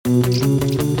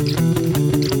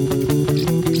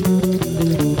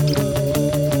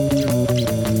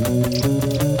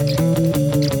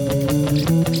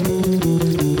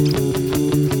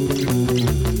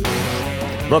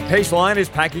Paceline is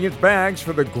packing its bags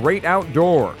for the great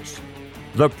outdoors.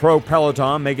 The pro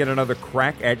peloton may get another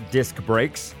crack at disc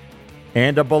brakes.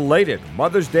 And a belated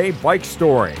Mother's Day bike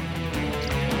story.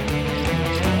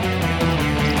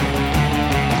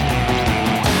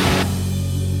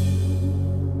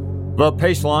 The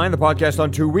Paceline, the podcast on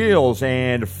two wheels,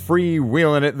 and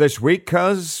freewheeling it this week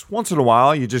because once in a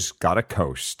while you just gotta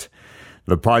coast.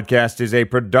 The podcast is a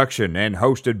production and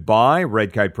hosted by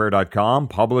redkiteprayer.com.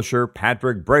 Publisher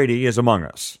Patrick Brady is among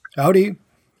us. Howdy.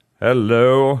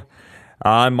 Hello.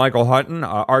 I'm Michael Hutton,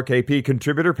 RKP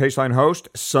contributor, Paceline host,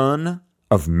 son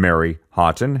of Mary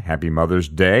Houghton. Happy Mother's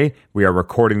Day. We are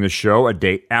recording the show a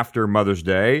day after Mother's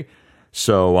Day,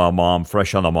 so Mom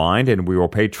fresh on the mind, and we will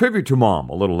pay tribute to Mom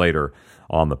a little later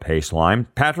on the Paceline.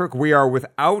 Patrick, we are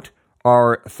without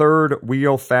our third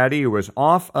wheel fatty who is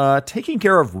off taking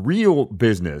care of real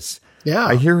business. Yeah.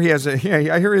 I hear he has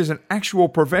an actual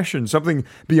profession, something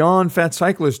beyond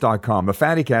fatcyclist.com, the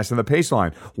Fattycast and the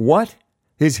Paceline. What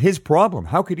is his problem?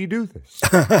 How could he do this?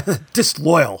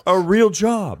 Disloyal. A real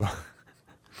job.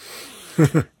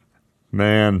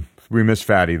 Man, we miss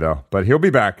Fatty, though. But he'll be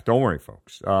back. Don't worry,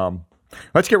 folks.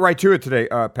 Let's get right to it today,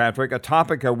 Patrick. A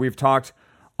topic we've talked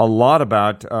a lot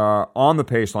about on the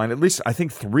Paceline. At least, I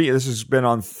think three. This has been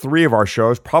on three of our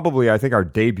shows. Probably, I think, our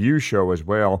debut show as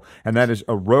well. And that is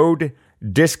road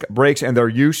disc brakes and their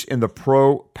use in the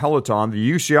pro peloton.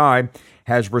 The UCI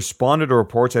has responded to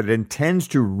reports that it intends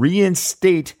to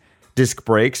reinstate disc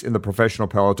brakes in the professional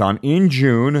peloton in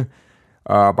June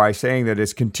by saying that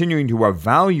it's continuing to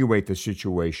evaluate the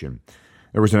situation.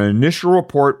 There was an initial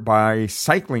report by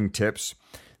Cycling Tips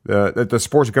that the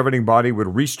sport's governing body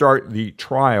would restart the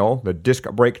trial, the disc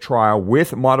brake trial,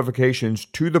 with modifications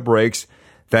to the brakes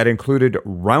that included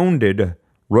rounded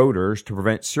rotors to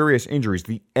prevent serious injuries.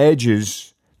 The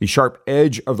edges, the sharp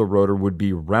edge of the rotor would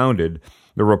be rounded.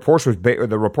 The report was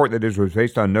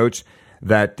based on notes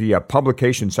that the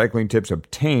publication Cycling Tips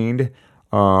obtained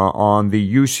on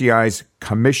the UCI's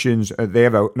commissions. They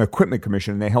have an equipment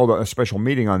commission, and they held a special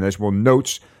meeting on this. Well,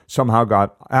 notes somehow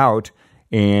got out,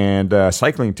 and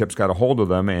Cycling Tips got a hold of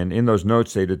them, and in those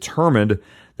notes they determined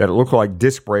that it looked like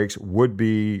disc brakes would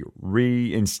be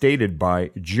reinstated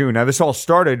by June. Now, this all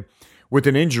started with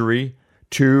an injury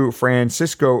to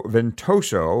Francisco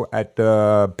Ventoso at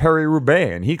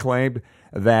Paris-Roubaix, and he claimed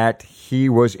that he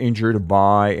was injured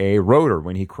by a rotor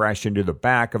when he crashed into the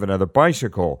back of another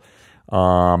bicycle.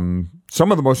 Some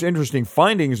of the most interesting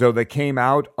findings, though, that came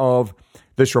out of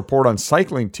this report on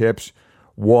Cycling Tips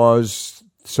was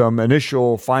some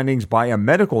initial findings by a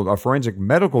forensic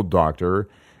medical doctor.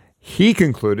 He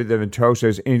concluded that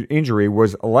Ventoso's injury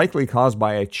was likely caused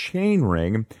by a chain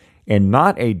ring and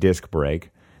not a disc brake.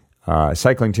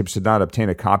 Cycling Tips did not obtain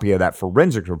a copy of that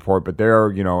forensic report, but they're,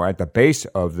 at the base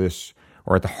of this,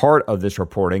 or at the heart of this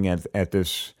reporting, at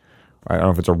this, I don't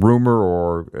know if it's a rumor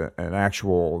or an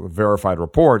actual verified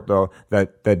report, though,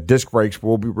 that disc brakes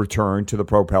will be returned to the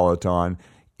pro peloton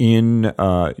in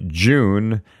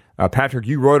June. Patrick,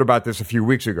 you wrote about this a few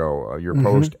weeks ago. Your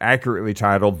post, accurately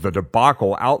titled "The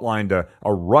Debacle," outlined a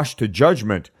rush to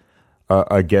judgment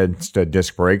against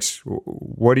disc brakes.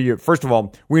 First of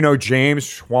all, we know James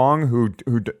Schwang, who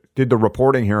did the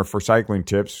reporting here for Cycling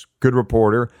Tips, good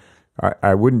reporter.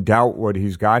 I wouldn't doubt what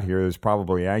he's got here is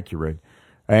probably accurate.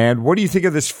 And what do you think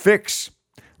of this fix?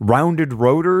 Rounded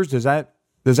rotors, does that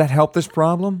help this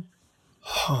problem?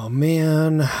 Oh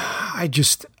man, I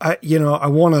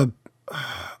want to.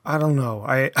 I don't know.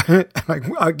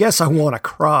 I guess I want to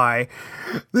cry.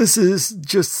 This is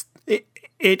just.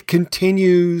 It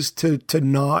continues to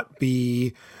not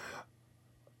be.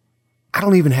 I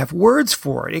don't even have words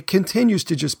for it. It continues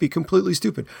to just be completely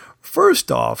stupid.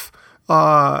 First off,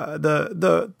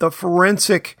 the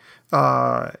forensic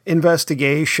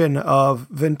investigation of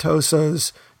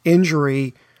Ventoso's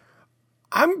injury,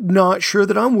 I'm not sure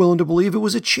that I'm willing to believe it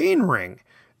was a chain ring.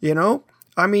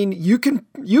 I mean, you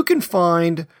can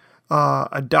find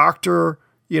a doctor.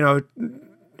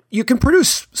 You can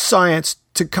produce science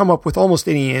to come up with almost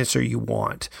any answer you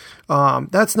want.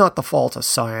 That's not the fault of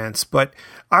science, but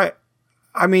I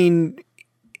mean,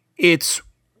 it's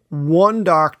one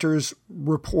doctor's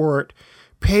report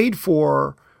paid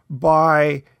for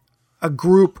by a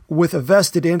group with a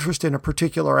vested interest in a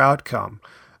particular outcome.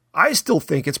 I still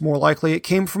think it's more likely it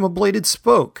came from a bladed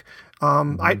spoke.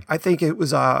 I think it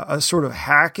was a sort of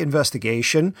hack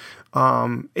investigation.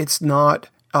 It's not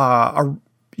a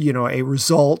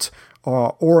result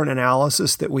or an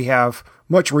analysis that we have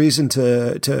much reason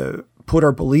to put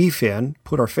our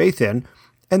faith in.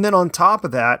 And then on top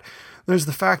of that, there's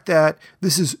the fact that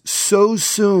this is so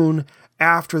soon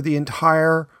after the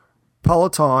entire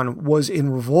peloton was in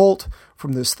revolt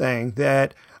from this thing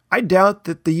that I doubt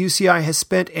that the UCI has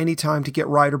spent any time to get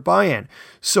rider buy-in.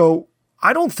 So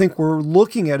I don't think we're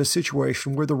looking at a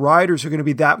situation where the riders are going to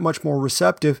be that much more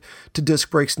receptive to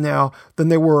disc brakes now than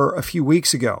they were a few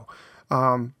weeks ago.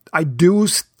 I do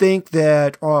think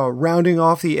that rounding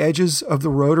off the edges of the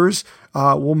rotors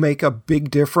will make a big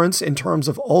difference in terms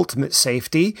of ultimate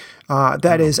safety.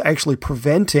 That is actually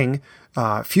preventing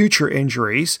future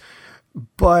injuries.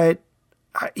 But,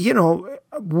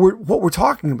 what we're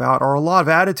talking about are a lot of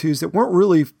attitudes that weren't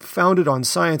really founded on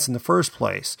science in the first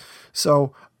place.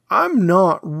 So I'm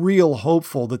not real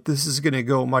hopeful that this is going to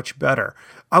go much better.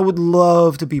 I would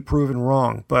love to be proven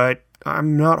wrong, but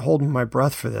I'm not holding my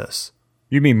breath for this.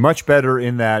 You mean much better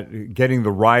in that getting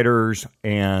the riders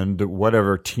and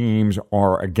whatever teams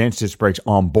are against disc brakes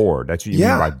on board. That's what you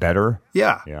mean by better?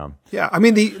 Yeah. I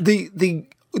mean,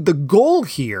 the goal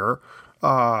here,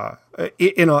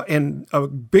 in a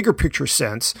bigger picture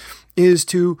sense, is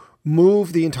to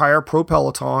move the entire pro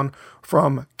peloton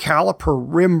from caliper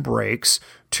rim brakes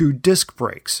to disc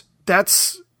brakes.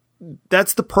 That's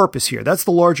the purpose here. That's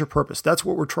the larger purpose. That's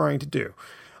what we're trying to do.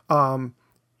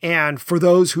 And for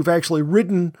those who've actually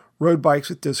ridden road bikes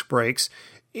with disc brakes,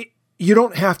 you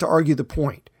don't have to argue the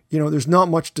point. There's not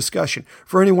much discussion.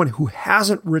 For anyone who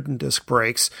hasn't ridden disc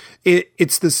brakes,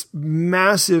 it's this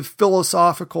massive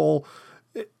philosophical,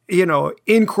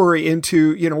 inquiry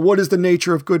into, what is the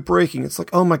nature of good braking? It's like,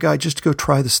 oh my God, just go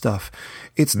try the stuff.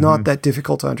 It's not that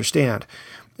difficult to understand.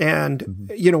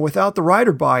 And, without the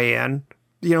rider buy-in,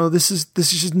 this is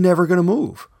just never going to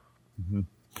move.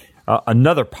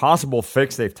 Another possible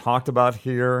fix they've talked about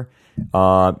here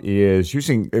is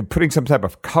putting some type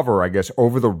of cover, I guess,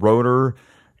 over the rotor,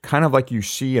 kind of like you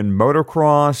see in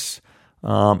motocross.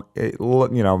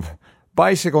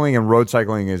 Bicycling and road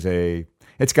cycling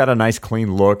it's got a nice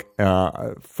clean look.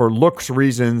 For looks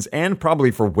reasons and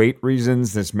probably for weight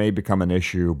reasons, this may become an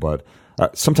issue, but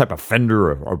some type of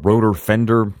fender, a rotor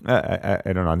fender, I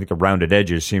don't know. I think the rounded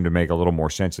edges seem to make a little more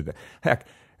sense. Heck,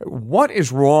 what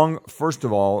is wrong, first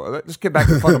of all, let's get back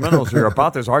to fundamentals here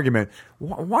about this argument.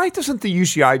 Why doesn't the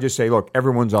UCI just say, look,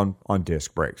 everyone's on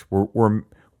disc brakes. We're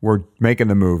making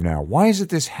the move now. Why is it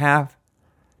this half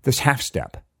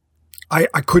step?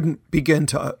 I couldn't begin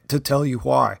to tell you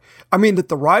why. I mean, that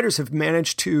the riders have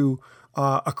managed to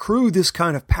accrue this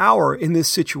kind of power in this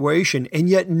situation, and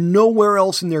yet nowhere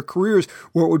else in their careers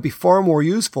where it would be far more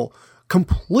useful,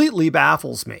 completely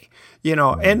baffles me.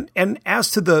 And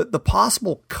as to the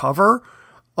possible cover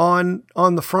on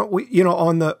the front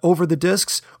wheel, over the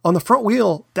discs on the front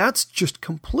wheel, that's just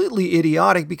completely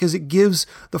idiotic because it gives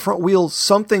the front wheel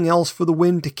something else for the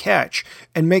wind to catch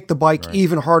and make the bike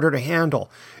even harder to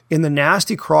handle. In the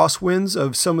nasty crosswinds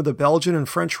of some of the Belgian and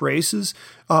French races,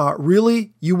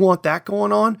 really, you want that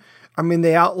going on? I mean,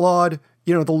 they outlawed,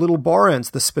 the little bar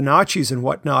ends, the Spinaccis and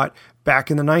whatnot, back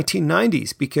in the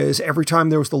 1990s, because every time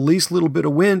there was the least little bit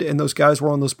of wind and those guys were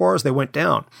on those bars, they went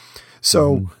down.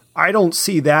 So I don't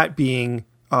see that being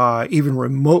even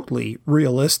remotely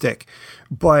realistic,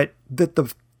 but that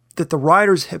the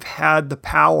riders have had the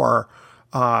power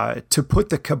to put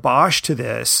the kibosh to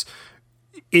this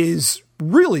is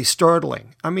really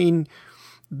startling. I mean,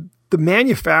 the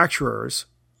manufacturers,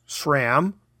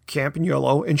 SRAM,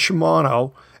 Campagnolo, and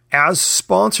Shimano, as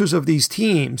sponsors of these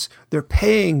teams, they're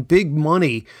paying big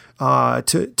money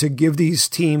to give these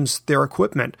teams their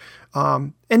equipment.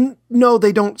 And no,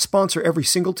 they don't sponsor every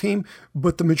single team,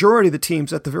 but the majority of the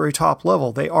teams at the very top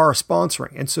level, they are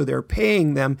sponsoring. And so they're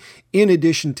paying them in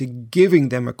addition to giving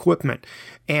them equipment.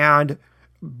 And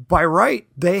by right,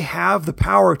 they have the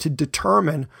power to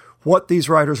determine what these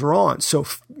riders are on. So,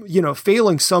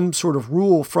 failing some sort of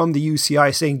rule from the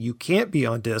UCI saying you can't be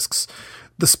on discs,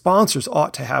 the sponsors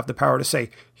ought to have the power to say,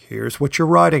 here's what you're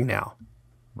riding now.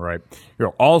 Right.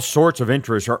 All sorts of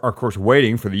interests are, of course,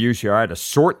 waiting for the UCI to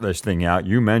sort this thing out.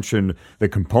 You mentioned the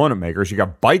component makers. You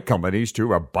got bike companies,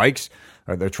 too, bikes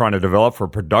they're trying to develop for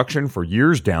production for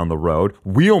years down the road.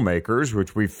 Wheel makers,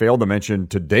 which we've failed to mention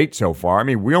to date so far. I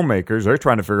mean, wheel makers, they're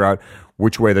trying to figure out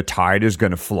which way the tide is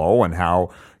going to flow and how,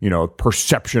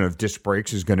 perception of disc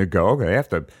brakes is going to go. They have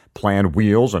to plan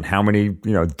wheels and how many,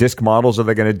 disc models are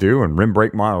they going to do, and rim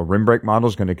brake model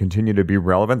is going to continue to be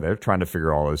relevant. They're trying to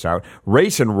figure all this out.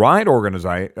 Race and ride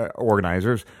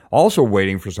organizers also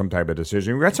waiting for some type of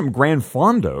decision. We've got some grand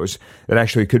fondos that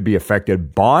actually could be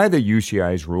affected by the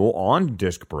UCI's rule on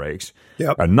disc brakes.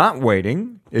 Yep. Not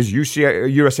waiting is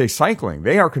USA Cycling.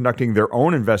 They are conducting their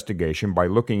own investigation by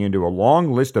looking into a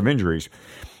long list of injuries.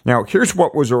 Now, here's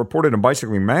what was reported in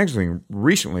Bicycling Magazine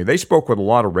recently. They spoke with a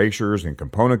lot of racers and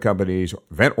component companies,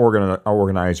 event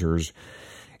organizers,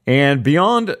 and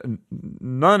beyond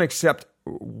none except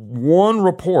one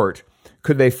report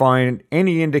could they find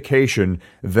any indication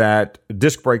that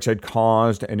disc brakes had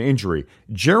caused an injury.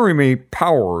 Jeremy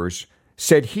Powers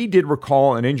said he did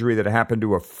recall an injury that happened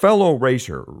to a fellow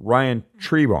racer, Ryan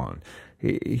Trebon.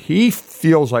 He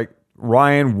feels like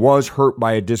Ryan was hurt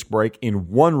by a disc brake in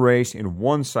one race, in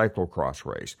one cyclocross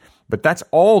race. But that's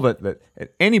all that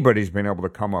anybody's been able to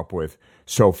come up with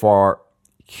so far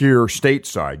here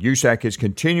stateside. USAC is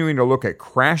continuing to look at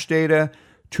crash data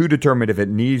to determine if it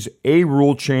needs a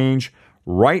rule change.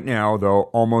 Right now, though,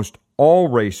 almost all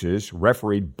races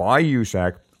refereed by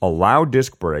USAC allow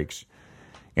disc brakes.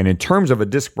 And in terms of a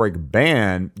disc brake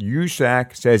ban,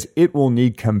 USAC says it will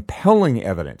need compelling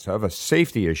evidence of a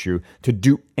safety issue to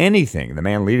do anything. The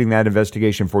man leading that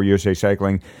investigation for USA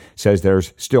Cycling says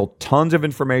there's still tons of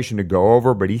information to go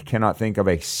over, but he cannot think of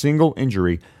a single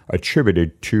injury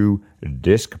attributed to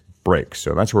disc brakes.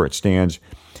 So that's where it stands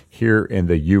here in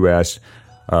the U.S.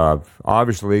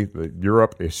 Obviously,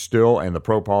 Europe is still, and the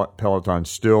pro peloton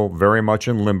still very much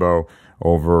in limbo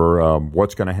over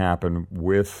what's going to happen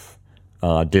with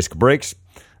disc brakes.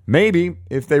 Maybe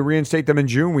if they reinstate them in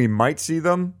June, we might see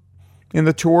them in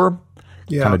the Tour.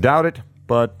 Yeah. Kind of doubt it,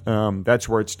 but that's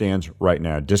where it stands right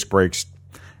now. Disc brakes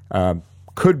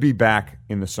could be back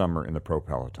in the summer in the pro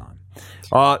peloton.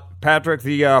 Patrick,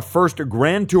 the first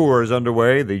Grand Tour is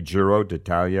underway, the Giro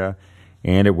d'Italia.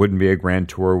 And it wouldn't be a Grand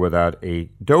Tour without a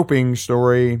doping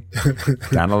story.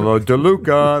 Danilo De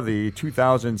Luca, the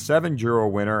 2007 Giro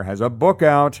winner, has a book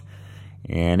out.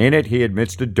 And in it, he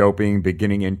admits to doping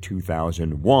beginning in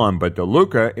 2001. But De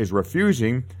Luca is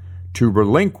refusing to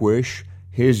relinquish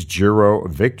his Giro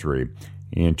victory.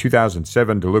 In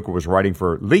 2007, De Luca was riding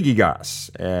for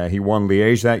Ligigas. He won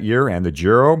Liège that year and the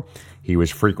Giro. He was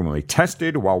frequently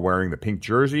tested while wearing the pink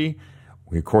jersey.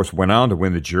 He, of course, went on to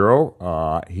win the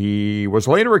Giro. He was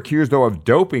later accused, though, of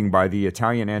doping by the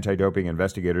Italian anti-doping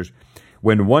investigators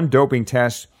when one doping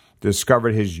test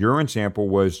discovered his urine sample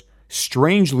was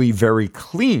strangely very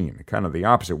clean, kind of the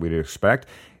opposite we'd expect.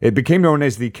 It became known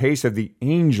as the case of the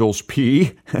Angel's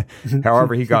Pee.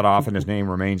 However, he got off and his name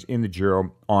remains in the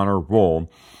Giro honor roll.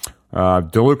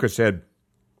 De Luca said,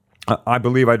 I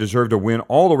believe I deserve to win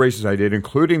all the races I did,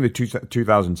 including the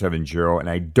 2007 Giro, and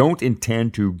I don't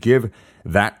intend to give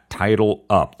that title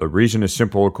up. The reason is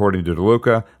simple, according to De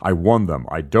Luca. I won them.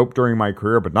 I doped during my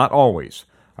career, but not always.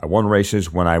 I won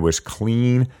races when I was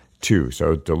clean, too.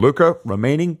 So De Luca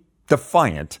remaining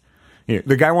defiant.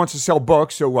 The guy wants to sell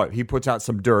books, so what? He puts out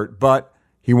some dirt, but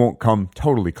he won't come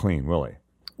totally clean, will he?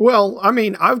 Well, I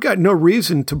mean, I've got no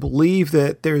reason to believe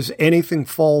that there's anything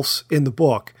false in the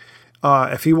book.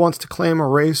 If he wants to claim a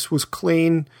race was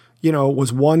clean,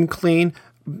 was won clean,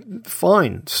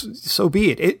 fine, so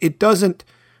be it.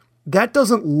 That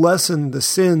doesn't lessen the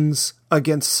sins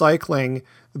against cycling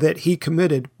that he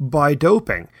committed by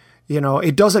doping.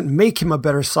 It doesn't make him a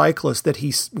better cyclist that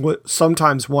he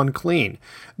sometimes won clean.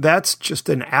 That's just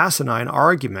an asinine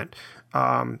argument.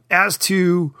 As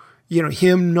to,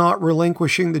 him not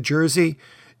relinquishing the jersey,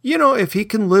 if he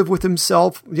can live with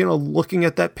himself, looking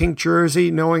at that pink jersey,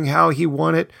 knowing how he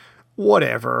won it,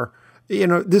 whatever.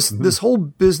 This whole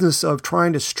business of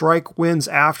trying to strike wins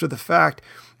after the fact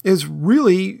is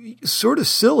really sort of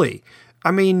silly.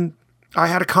 I mean, I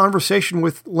had a conversation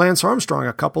with Lance Armstrong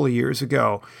a couple of years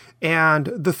ago, and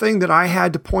the thing that I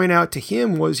had to point out to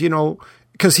him was,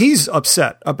 because he's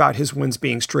upset about his wins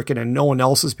being stricken and no one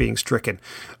else is being stricken.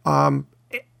 And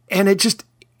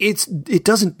it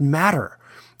doesn't matter.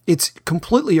 It's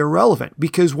completely irrelevant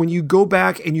because when you go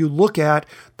back and you look at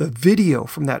the video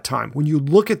from that time, when you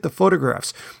look at the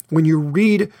photographs, when you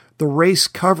read the race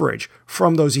coverage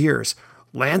from those years,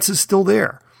 Lance is still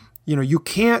there. You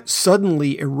can't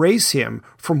suddenly erase him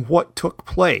from what took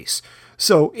place.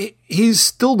 So he's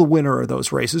still the winner of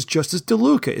those races, just as De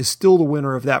Luca is still the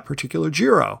winner of that particular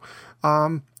Giro.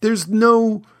 There's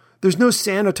no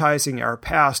sanitizing our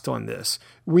past on this.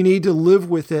 We need to live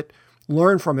with it,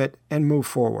 learn from it, and move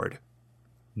forward.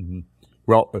 Mm-hmm.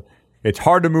 Well, it's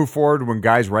hard to move forward when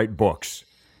guys write books.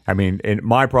 I mean, and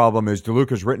my problem is De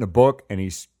Luca's written a book and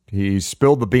he's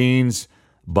spilled the beans,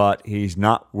 but he's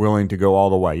not willing to go all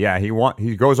the way. Yeah,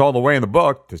 he goes all the way in the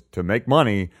book to make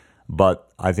money,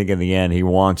 but I think in the end he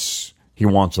wants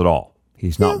it all.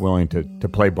 He's not willing to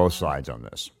play both sides on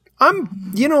this.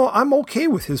 I'm okay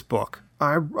with his book.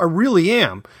 I really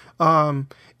am.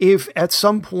 If at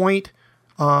some point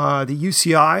the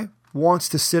UCI wants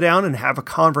to sit down and have a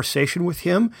conversation with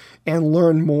him and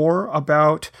learn more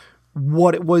about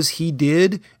what it was he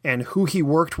did and who he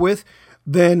worked with,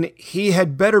 then he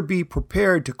had better be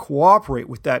prepared to cooperate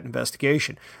with that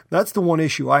investigation. That's the one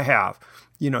issue I have.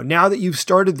 Now that you've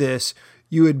started this,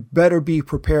 you had better be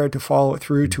prepared to follow it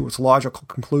through to its logical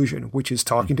conclusion, which is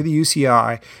talking to the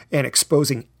UCI and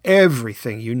exposing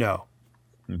everything you know.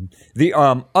 The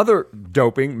other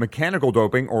doping, mechanical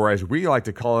doping, or as we like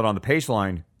to call it on the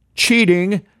Paceline,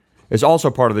 cheating, is also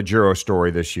part of the Giro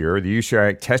story this year. The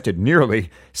UCI tested nearly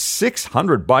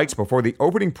 600 bikes before the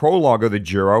opening prologue of the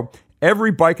Giro,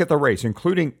 every bike at the race,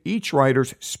 including each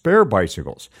rider's spare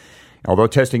bicycles. Although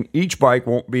testing each bike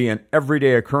won't be an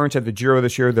everyday occurrence at the Giro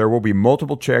this year, there will be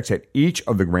multiple checks at each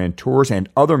of the Grand Tours and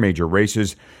other major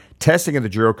races. Testing at the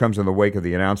Giro comes in the wake of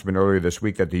the announcement earlier this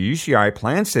week that the UCI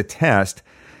plans to test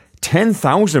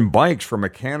 10,000 bikes for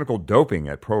mechanical doping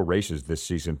at pro races this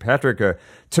season. Patrick,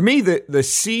 to me, the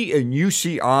C in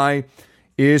UCI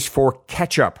is for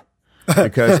catch-up,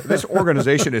 because this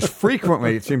organization is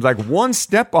frequently, it seems like, one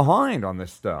step behind on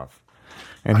this stuff.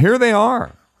 And here they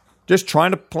are, just trying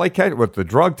to play catch with the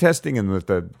drug testing and with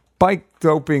the bike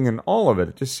doping and all of it.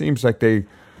 It just seems like they're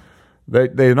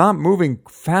not moving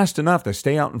fast enough to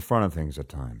stay out in front of things at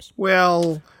times.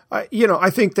 Well, I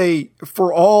think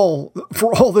for all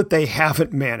that they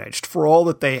haven't managed, for all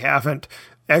that they haven't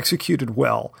executed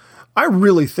well, I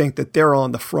really think that they're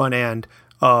on the front end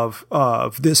of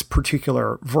this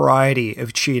particular variety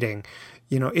of cheating.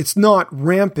 It's not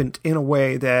rampant in a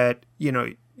way that,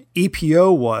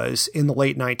 EPO was in the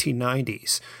late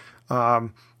 1990s.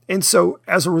 And so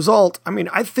as a result,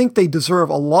 I think they deserve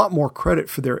a lot more credit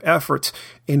for their efforts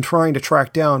in trying to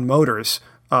track down motors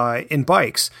in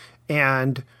bikes.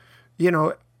 And,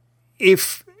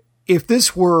 if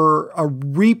this were a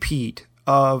repeat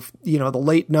of, the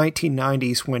late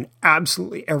 1990s when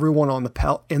absolutely everyone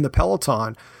in the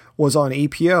peloton was on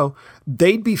EPO,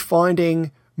 they'd be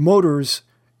finding motors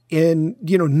in,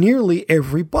 nearly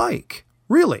every bike,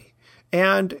 really.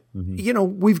 And,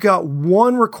 we've got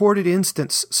one recorded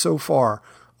instance so far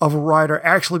of a rider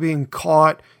actually being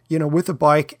caught, with a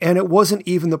bike, and it wasn't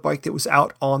even the bike that was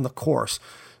out on the course.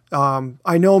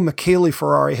 I know Michele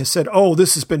Ferrari has said,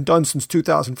 this has been done since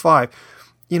 2005.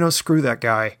 Screw that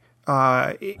guy.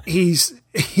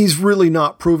 He's really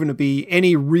not proven to be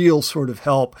any real sort of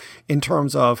help in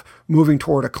terms of moving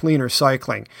toward a cleaner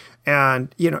cycling.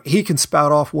 And, he can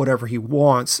spout off whatever he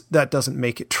wants. That doesn't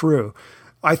make it true.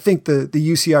 I think the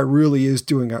UCI really is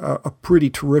doing a pretty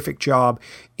terrific job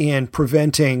in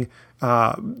preventing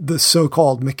the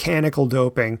so-called mechanical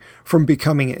doping from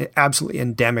becoming absolutely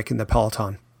endemic in the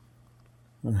peloton.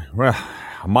 Well,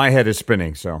 my head is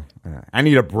spinning, so I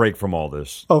need a break from all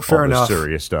this. Oh, fair enough.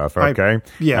 Serious stuff. Okay.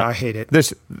 I hate it.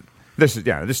 This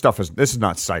is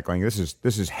not cycling. This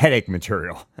is headache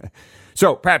material.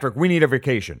 So, Patrick, we need a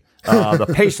vacation. The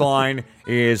Paceline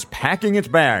is packing its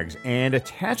bags and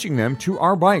attaching them to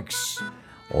our bikes.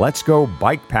 Let's go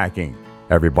bikepacking,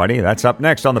 everybody. That's up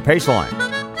next on the Paceline.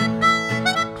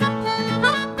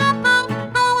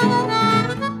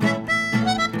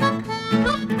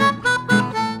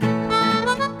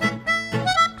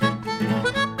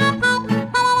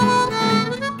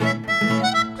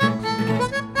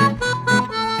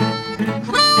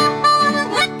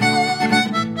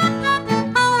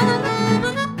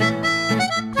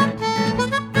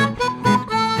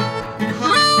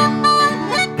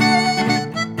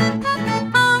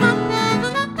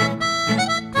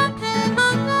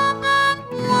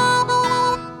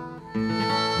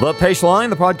 The Paceline,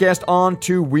 the podcast on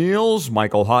two wheels.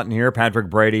 Michael Houghton here, Patrick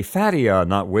Brady. Fatty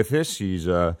not with us. He's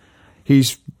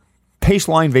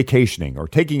Paceline vacationing or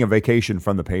taking a vacation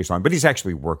from the Paceline, but he's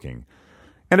actually working.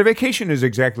 And a vacation is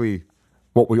exactly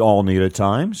what we all need at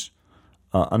times,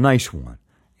 a nice one.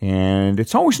 And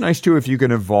it's always nice, too, if you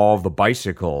can involve the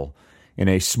bicycle in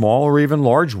a small or even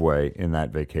large way in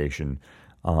that vacation,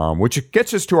 which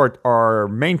gets us to our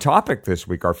main topic this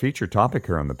week, our featured topic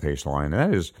here on the Paceline, and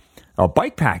that is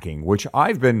bikepacking, which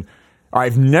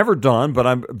I've never done, but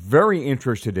I'm very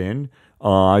interested in.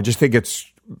 I just think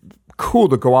it's cool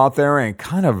to go out there and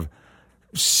kind of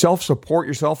self-support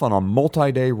yourself on a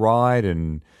multi-day ride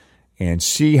and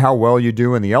see how well you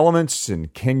do in the elements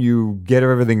and can you get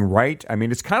everything right. I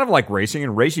mean, it's kind of like racing.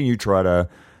 In racing, you try to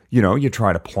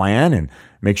plan and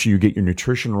make sure you get your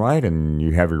nutrition right and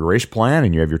you have your race plan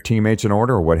and you have your teammates in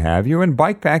order or what have you. And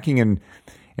bikepacking and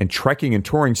trekking and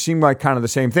touring seem like kind of the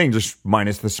same thing, just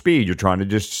minus the speed. You're trying to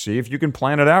just see if you can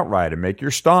plan it out right and make your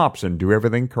stops and do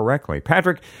everything correctly.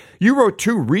 Patrick, you wrote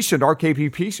two recent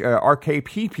RKP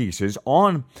pieces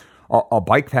on a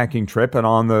bikepacking trip and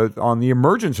on the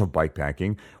emergence of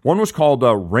bikepacking. One was called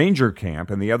Ranger Camp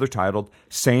and the other titled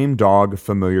Same Dog,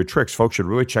 Familiar Tricks. Folks should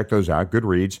really check those out. Good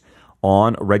reads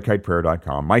on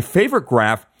redkiteprayer.com. My favorite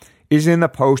graph is in the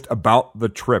post about the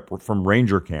trip from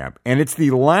Ranger Camp. And it's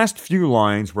the last few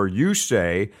lines where you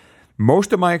say,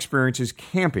 Most of my experiences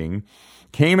camping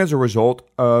came as a result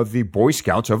of the Boy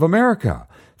Scouts of America.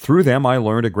 Through them, I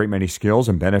learned a great many skills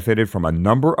and benefited from a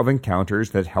number of encounters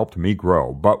that helped me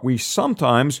grow. But we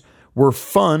sometimes were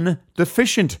fun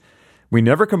deficient. We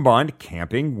never combined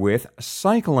camping with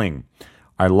cycling.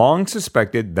 I long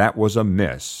suspected that was a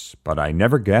miss, but I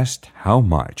never guessed how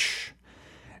much.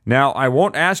 Now, I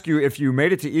won't ask you if you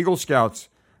made it to Eagle Scouts,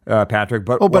 Patrick,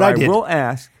 but what I will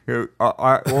ask,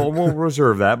 we'll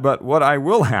reserve that, but what I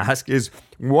will ask is,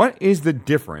 what is the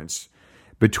difference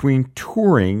between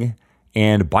touring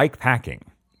and bike packing?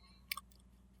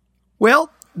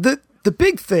 Well, the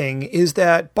big thing is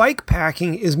that bike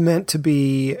packing is meant to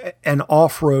be an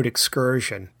off-road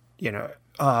excursion,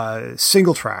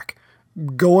 single track,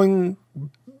 going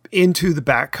into the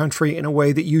backcountry in a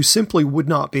way that you simply would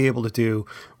not be able to do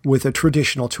with a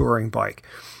traditional touring bike.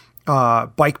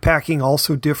 Bike packing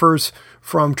also differs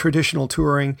from traditional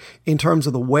touring in terms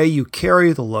of the way you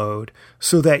carry the load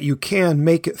so that you can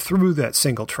make it through that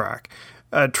single track.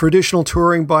 A traditional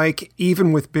touring bike,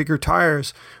 even with bigger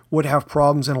tires, would have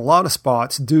problems in a lot of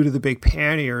spots due to the big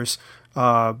panniers,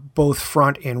 both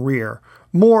front and rear.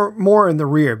 More in the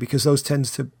rear because those tend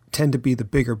to be the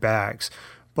bigger bags.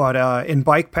 But in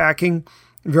bike packing,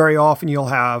 very often you'll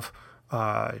have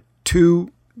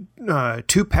two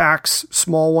packs,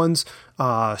 small ones,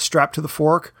 strapped to the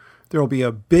fork. There will be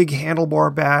a big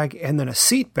handlebar bag and then a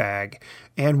seat bag.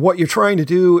 And what you're trying to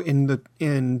do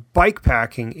in bike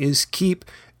packing is keep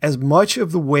as much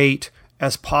of the weight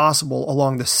as possible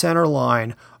along the center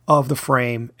line of the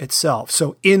frame itself.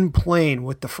 So in plane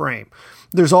with the frame.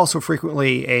 There's also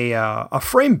frequently a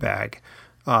frame bag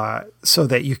so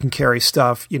that you can carry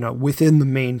stuff, within the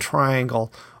main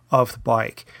triangle of the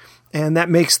bike. And that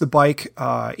makes the bike,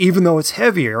 even though it's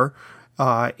heavier,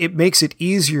 it makes it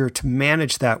easier to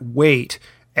manage that weight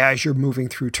as you're moving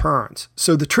through turns.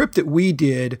 So the trip that we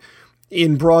did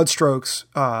in broad strokes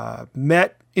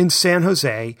met in San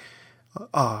Jose,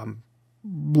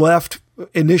 left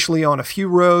initially on a few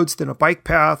roads, then a bike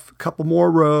path, a couple more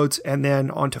roads, and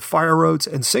then onto fire roads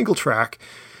and single track,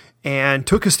 and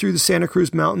took us through the Santa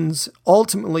Cruz Mountains.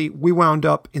 Ultimately, we wound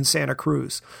up in Santa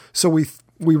Cruz. So we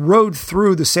rode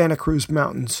through the Santa Cruz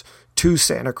Mountains to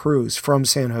Santa Cruz from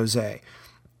San Jose.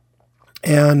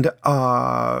 And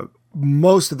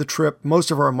most of the trip, most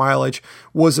of our mileage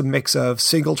was a mix of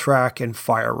single track and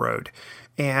fire road.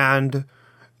 And,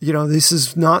 this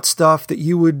is not stuff that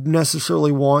you would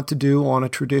necessarily want to do on a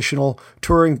traditional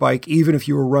touring bike, even if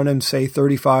you were running, say,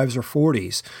 35s or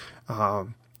 40s.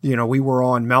 We were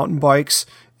on mountain bikes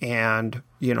and,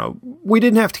 we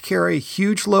didn't have to carry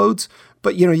huge loads,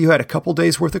 but, you had a couple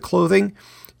days worth of clothing.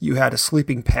 You had a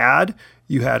sleeping pad.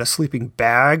 You had a sleeping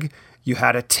bag. You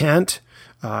had a tent.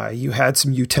 You had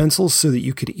some utensils so that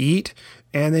you could eat.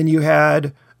 And then you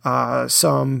had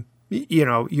some,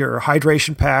 your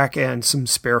hydration pack and some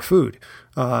spare food,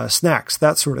 snacks,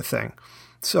 that sort of thing.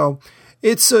 So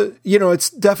it's it's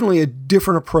definitely a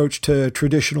different approach to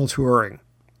traditional touring,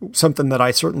 something that I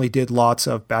certainly did lots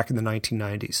of back in the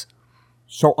 1990s.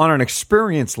 So on an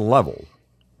experience level,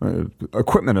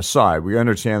 equipment aside, we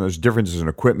understand there's differences in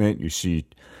equipment. You see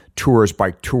tourists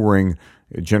bike touring,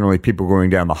 generally people going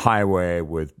down the highway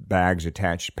with bags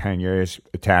attached, panniers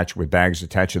attached with bags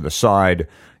attached to the side.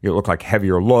 It look like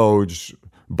heavier loads,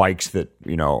 bikes that,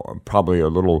 probably a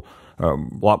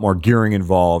lot more gearing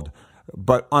involved.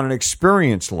 But on an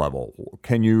experience level,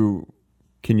 can you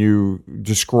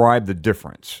describe the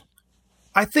difference?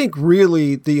 I think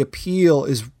really the appeal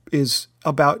is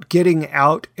about getting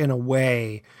out in a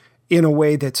way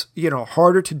that's,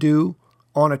 harder to do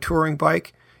on a touring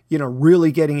bike,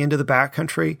 really getting into the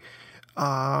backcountry.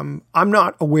 I'm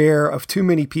not aware of too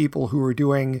many people who are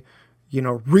doing,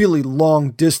 really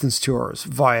long distance tours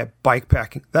via bike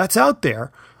packing. That's out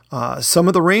there. Some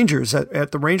of the rangers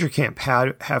at the ranger camp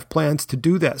have plans to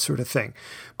do that sort of thing.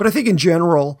 But I think in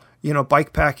general,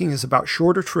 bike packing is about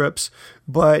shorter trips,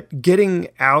 but getting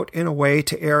out in a way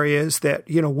to areas that,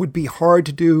 would be hard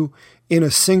to do in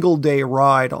a single day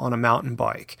ride on a mountain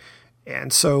bike.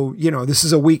 And so, this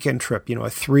is a weekend trip, a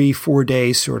 3-4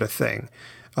 day sort of thing.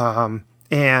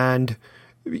 And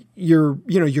you're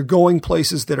going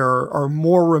places that are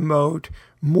more remote,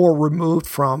 more removed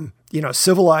from,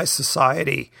 civilized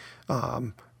society,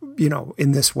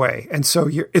 in this way. And so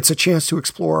it's a chance to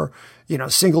explore,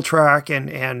 single track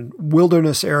and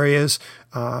wilderness areas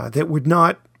that would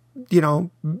not,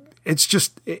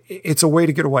 it's a way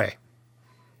to get away.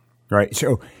 Right.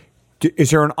 So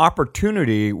is there an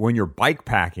opportunity when you're bike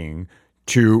packing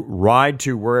to ride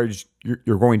to where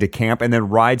you're going to camp and then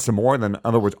ride some more? And then, in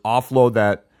other words, offload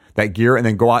that that gear and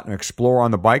then go out and explore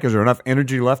on the bike? Is there enough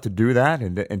energy left to do that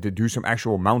and to do some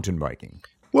actual mountain biking?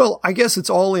 Well, I guess it's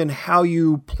all in how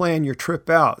you plan your trip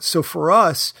out. So for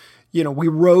us, we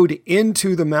rode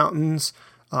into the mountains,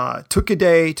 took a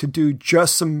day to do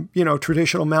just some,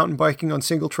 traditional mountain biking on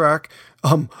single track,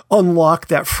 unlock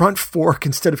that front fork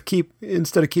instead of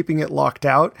keeping it locked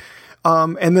out.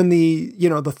 And then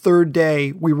the third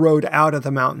day we rode out of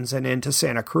the mountains and into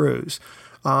Santa Cruz.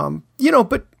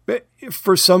 But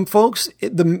for some folks,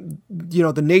 the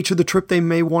nature of the trip they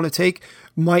may want to take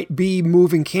might be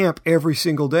moving camp every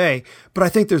single day. But I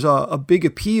think there's a big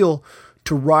appeal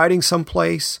to riding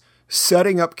someplace,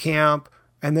 setting up camp,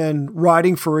 and then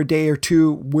riding for a day or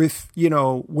two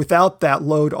without that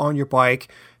load on your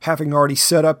bike, having already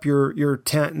set up your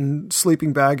tent and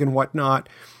sleeping bag and whatnot.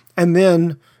 And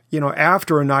then,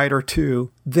 after a night or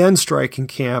two, then striking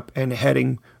camp and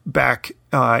heading back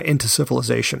into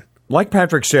civilization. Like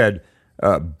Patrick said,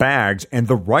 bags and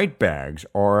the right bags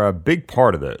are a big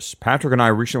part of this. Patrick and I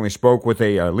recently spoke with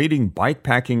a leading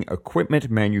bikepacking equipment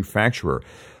manufacturer.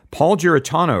 Paul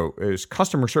Giratano is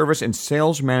customer service and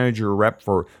sales manager rep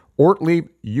for Ortlieb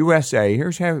USA.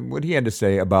 Here's what he had to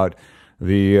say about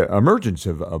the emergence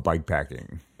of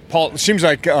bikepacking. Paul, it seems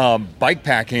like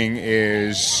bikepacking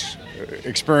is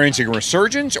experiencing a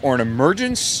resurgence or an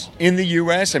emergence in the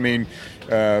U.S. I mean,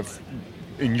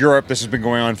 in Europe, this has been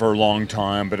going on for a long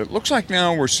time, but it looks like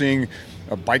now we're seeing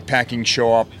bikepacking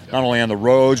show up not only on the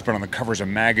roads, but on the covers of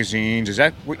magazines. Is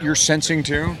that what you're sensing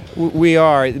too? We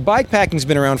are. Bikepacking's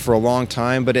been around for a long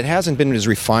time, but it hasn't been as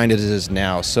refined as it is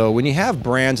now. So when you have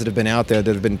brands that have been out there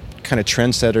that have been kind of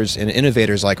trendsetters and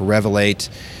innovators like Revelate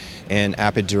and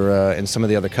Apidura and some of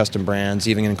the other custom brands,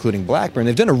 even including Blackburn,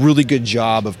 they've done a really good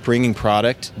job of bringing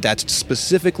product that's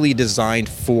specifically designed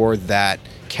for that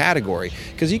category.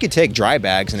 Because you could take dry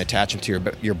bags and attach them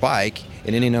to your bike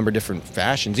in any number of different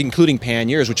fashions, including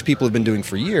panniers, which people have been doing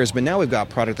for years, but now we've got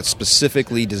product that's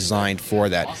specifically designed for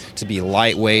that, to be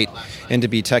lightweight and to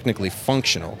be technically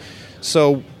functional.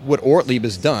 So what Ortlieb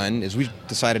has done is we've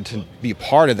decided to be a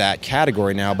part of that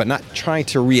category now, but not trying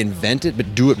to reinvent it,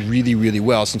 but do it really, really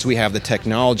well, since we have the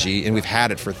technology and we've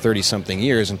had it for 30-something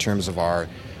years in terms of our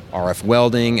RF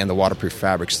welding and the waterproof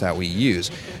fabrics that we use.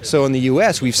 So in the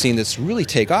U.S., we've seen this really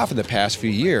take off in the past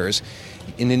few years.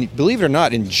 And then, believe it or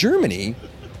not, in Germany,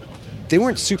 they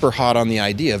weren't super hot on the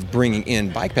idea of bringing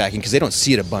in bikepacking because they don't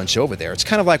see it a bunch over there. It's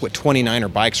kind of like what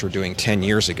 29er bikes were doing 10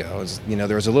 years ago.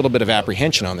 There was a little bit of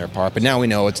apprehension on their part, but now we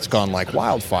know it's gone like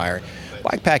wildfire.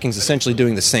 Bikepacking is essentially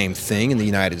doing the same thing in the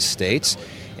United States,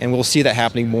 and we'll see that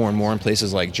happening more and more in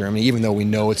places like Germany, even though we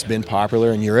know it's been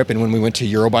popular in Europe. And when we went to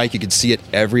Eurobike, you could see it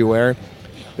everywhere.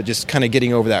 But just kind of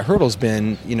getting over that hurdle has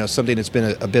been, something that's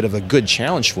been a bit of a good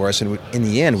challenge for us. And in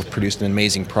the end, we've produced an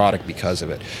amazing product because of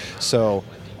it. So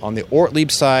on the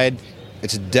Ortlieb side,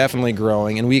 it's definitely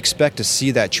growing, and we expect to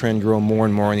see that trend grow more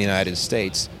and more in the United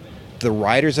States. The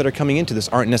riders that are coming into this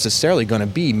aren't necessarily going to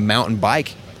be mountain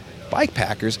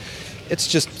bikepackers. It's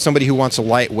just somebody who wants a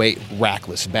lightweight,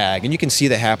 rackless bag. And you can see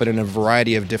that happen in a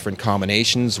variety of different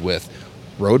combinations with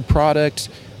road product,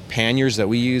 panniers that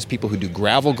we use, people who do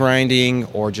gravel grinding,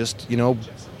 or just,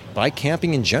 bike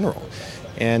camping in general.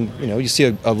 And, you see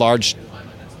a large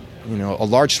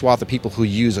swath of people who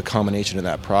use a combination of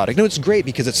that product. And it's great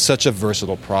because it's such a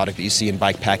versatile product that you see in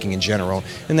bikepacking in general,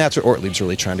 and that's what Ortlieb's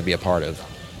really trying to be a part of.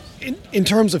 In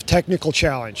terms of technical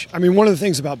challenge, I mean, one of the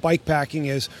things about bikepacking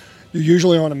is you're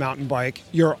usually on a mountain bike.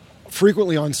 You're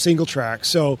frequently on single track.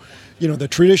 So, the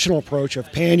traditional approach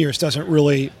of panniers doesn't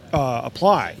really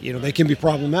apply. They can be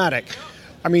problematic.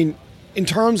 I mean, in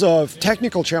terms of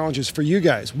technical challenges for you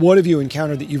guys, what have you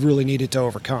encountered that you've really needed to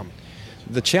overcome?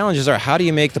 The challenges are, how do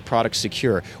you make the product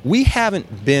secure? We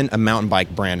haven't been a mountain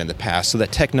bike brand in the past, so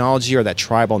that technology or that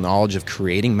tribal knowledge of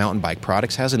creating mountain bike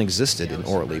products hasn't existed in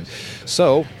Ortlieb.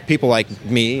 So people like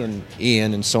me and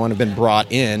Ian and so on have been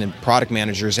brought in, and product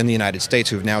managers in the United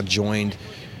States who have now joined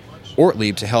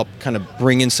Ortlieb to help kind of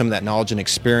bring in some of that knowledge and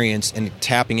experience, and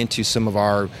tapping into some of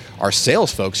our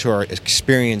sales folks who are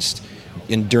experienced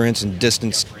endurance and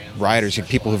distance riders,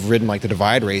 people who've ridden like the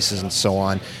Divide races and so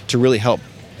on, to really help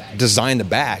design the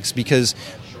bags. Because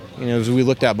as we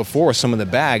looked at before, some of the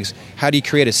bags, how do you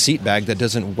create a seat bag that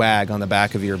doesn't wag on the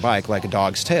back of your bike like a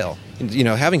dog's tail?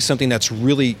 Having something that's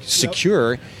really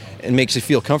secure and makes you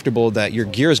feel comfortable that your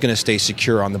gear is going to stay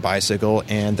secure on the bicycle,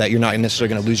 and that you're not necessarily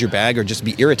going to lose your bag or just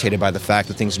be irritated by the fact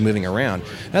that things are moving around.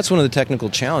 That's one of the technical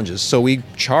challenges. So we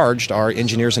charged our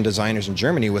engineers and designers in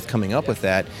Germany with coming up with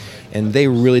that, and they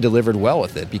really delivered well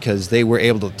with it because they were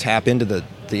able to tap into the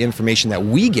information that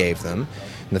we gave them,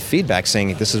 and the feedback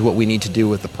saying this is what we need to do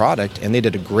with the product, and they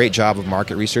did a great job of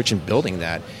market research and building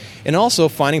that. And also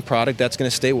finding product that's going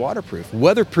to stay waterproof.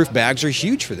 Weatherproof bags are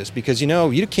huge for this because,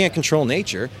 you can't control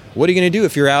nature. What are you going to do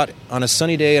if you're out on a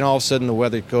sunny day and all of a sudden the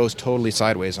weather goes totally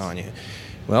sideways on you?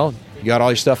 Well, you got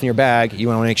all your stuff in your bag. You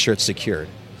want to make sure it's secured.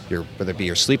 Whether it be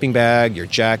your sleeping bag, your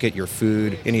jacket, your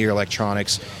food, any of your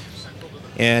electronics.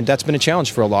 And that's been a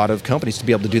challenge for a lot of companies to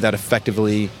be able to do that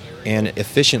effectively and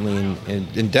efficiently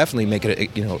and definitely make it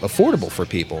affordable for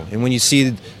people. And when you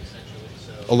see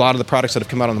a lot of the products that have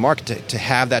come out on the market to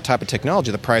have that type of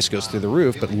technology, the price goes through the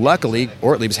roof. But luckily,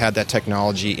 Ortlieb's had that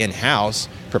technology in-house,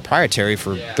 proprietary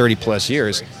for 30 plus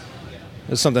years.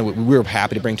 It's something we were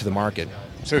happy to bring to the market.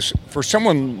 So for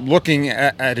someone looking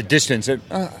at a distance,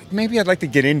 maybe I'd like to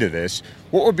get into this,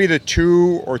 what would be the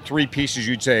 2 or 3 pieces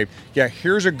you'd say, yeah,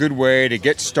 here's a good way to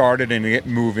get started and get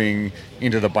moving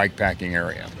into the bike packing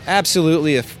area?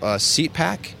 Absolutely. A seat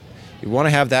pack. You want to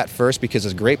have that first because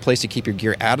it's a great place to keep your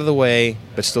gear out of the way,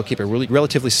 but still keep it really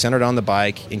relatively centered on the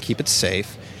bike and keep it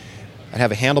safe. I'd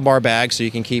have a handlebar bag so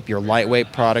you can keep your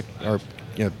lightweight product or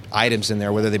items in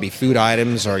there, whether they be food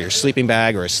items or your sleeping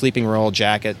bag or a sleeping roll,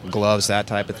 jacket, gloves, that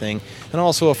type of thing. And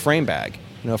also a frame bag.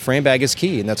 A frame bag is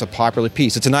key, and that's a popular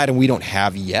piece. It's an item we don't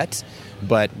have yet,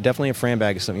 but definitely a frame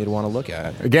bag is something you'd want to look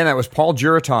at. Again, that was Paul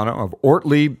Giratano of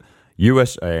Ortlieb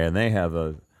USA, and they have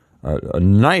a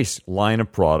nice line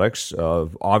of products,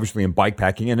 obviously in bike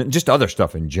packing and just other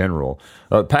stuff in general.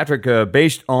 Patrick,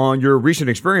 based on your recent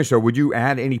experience, though, would you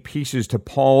add any pieces to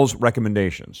Paul's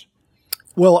recommendations?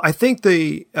 Well, I think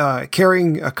the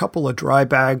carrying a couple of dry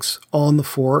bags on the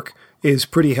fork is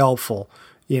pretty helpful.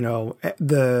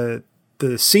 The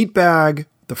seat bag,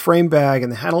 the frame bag,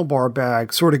 and the handlebar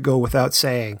bag sort of go without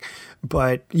saying,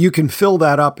 but you can fill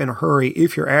that up in a hurry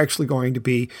if you're actually going to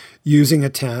be using a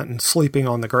tent and sleeping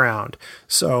on the ground.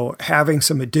 So having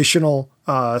some additional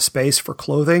space for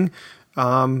clothing,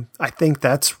 I think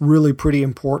that's really pretty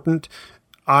important.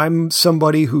 I'm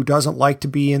somebody who doesn't like to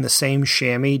be in the same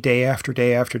chamois day after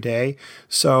day after day.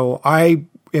 So I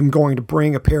am going to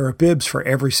bring a pair of bibs for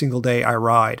every single day I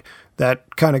ride.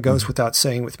 That kind of goes without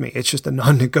saying with me. It's just a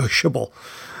non-negotiable.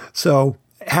 So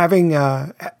having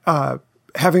a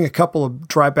couple of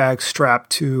dry bags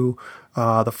strapped to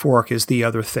the fork is the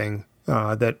other thing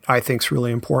that I think is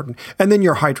really important. And then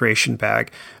your hydration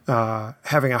bag.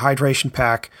 Having a hydration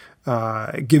pack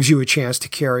gives you a chance to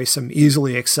carry some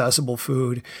easily accessible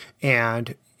food,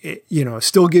 and it,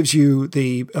 still gives you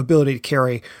the ability to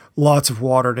carry lots of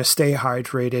water to stay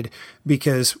hydrated,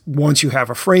 because once you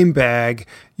have a frame bag,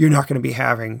 you're not going to be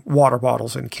having water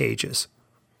bottles in cages.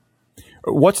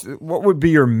 What would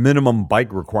be your minimum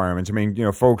bike requirements? I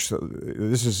mean, folks,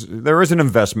 there is an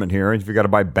investment here. If you got to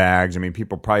buy bags, I mean,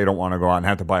 people probably don't want to go out and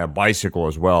have to buy a bicycle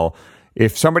as well.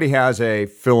 If somebody has a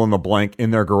fill in the blank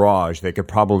in their garage, they could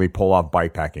probably pull off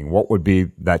bike packing. What would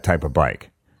be that type of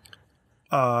bike?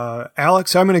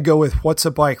 Alex, I'm going to go with what's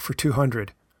a bike for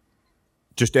 200?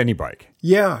 Just any bike.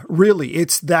 Yeah, really.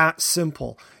 It's that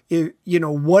simple.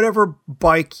 Whatever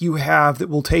bike you have that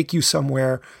will take you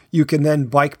somewhere, you can then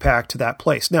bike pack to that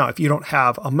place. Now, if you don't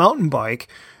have a mountain bike,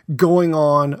 going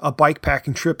on a bike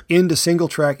packing trip into single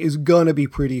track is going to be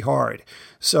pretty hard.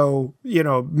 So,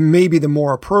 maybe the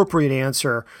more appropriate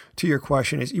answer to your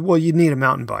question is, well, you need a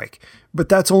mountain bike, but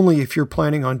that's only if you're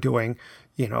planning on doing,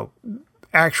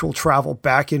 actual travel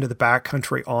back into the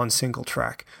backcountry on single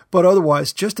track. But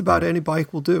otherwise, just about any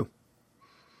bike will do.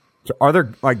 So are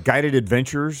there like guided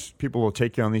adventures people will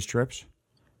take you on these trips?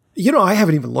 I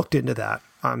haven't even looked into that.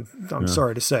 I'm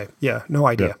sorry to say. Yeah, no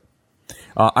idea.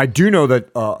 Yeah. I do know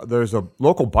that there's a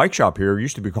local bike shop here. It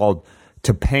used to be called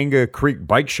Topanga Creek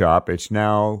Bike Shop. It's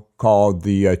now called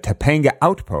the Topanga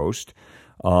Outpost.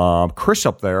 Chris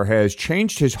up there has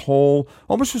changed his whole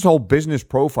business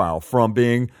profile from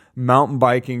being mountain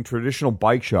biking, traditional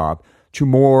bike shop, to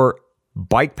more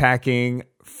bike packing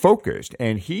focused.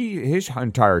 And his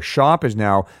entire shop is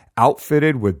now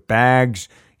outfitted with bags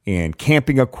and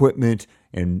camping equipment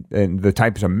and the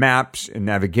types of maps and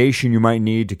navigation you might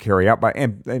need to carry out by.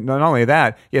 And not only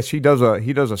that, yes, he does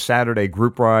a Saturday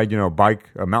group ride,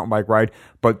 a mountain bike ride.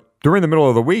 But during the middle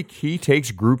of the week, he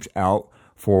takes groups out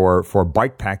for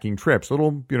bike packing trips,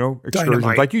 little, excursions.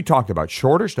 Dynamite. Like you talked about,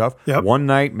 shorter stuff. Yep. One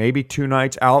night, maybe 2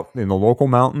 nights out in the local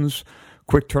mountains,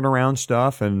 quick turnaround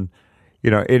stuff. And,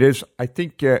 it is, I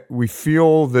think we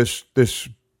feel this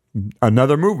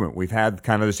another movement. We've had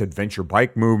kind of this adventure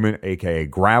bike movement, AKA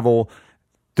gravel.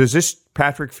 Does this,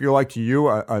 Patrick, feel like to you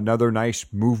another nice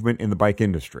movement in the bike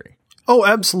industry? Oh,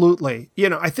 absolutely.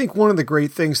 I think one of the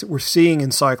great things that we're seeing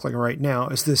in cycling right now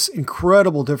is this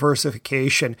incredible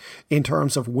diversification in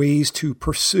terms of ways to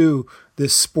pursue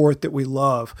this sport that we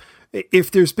love.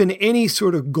 if there's been any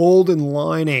sort of golden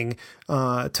lining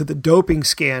to the doping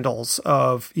scandals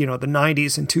of, the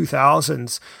 90s and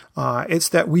 2000s, it's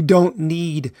that we don't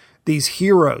need these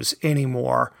heroes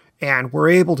anymore, and we're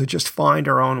able to just find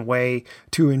our own way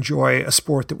to enjoy a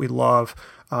sport that we love.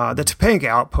 The Topanga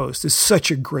Outpost is such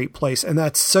a great place, and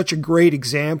that's such a great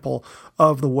example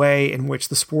of the way in which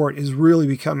the sport is really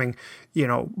becoming,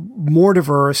 more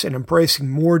diverse and embracing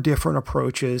more different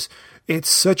approaches. It's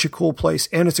such a cool place,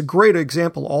 and it's a great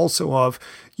example also of,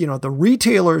 the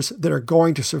retailers that are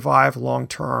going to survive long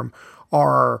term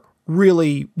are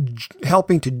really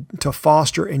helping to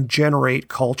foster and generate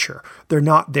culture. They're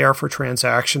not there for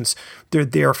transactions. They're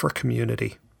there for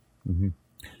community. Mm-hmm.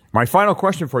 My final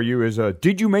question for you is,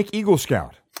 did you make Eagle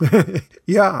Scout?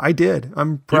 Yeah, I did.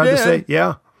 I'm proud to say,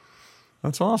 yeah.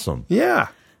 That's awesome. Yeah.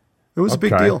 It was a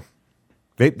big deal.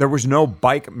 There was no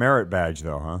bike merit badge,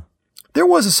 though, huh? There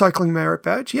was a cycling merit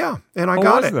badge, yeah. And I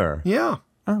got it. There? Yeah.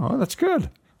 Oh, that's good.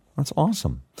 That's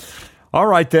awesome. All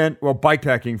right, then. Well,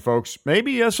 bikepacking, folks.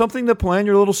 Maybe something to plan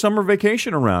your little summer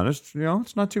vacation around.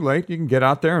 It's not too late. You can get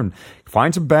out there and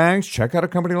find some bags. Check out a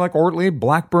company like Ortley,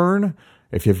 Blackburn.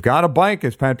 If you've got a bike,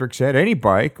 as Patrick said, any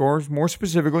bike, or more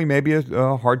specifically, maybe a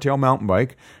hardtail mountain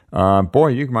bike,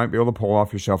 you might be able to pull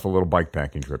off yourself a little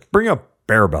bikepacking trip. Bring a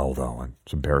bear bell, though, and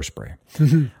some bear spray.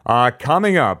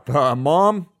 Coming up,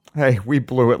 Mom, hey, we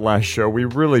blew it last show. We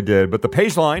really did. But the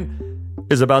Paceline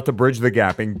is about to bridge the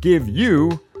gap and give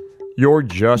you your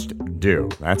just due.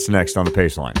 That's next on the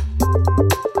Paceline.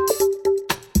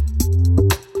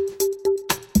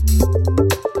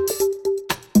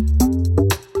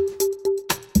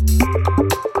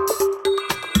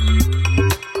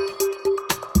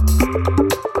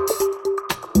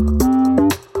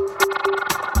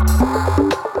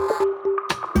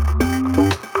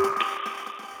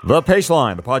 The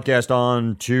Paceline, the podcast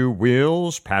on two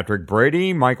wheels. Patrick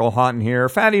Brady, Michael Houghton here.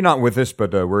 Fatty not with us,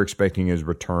 but we're expecting his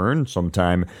return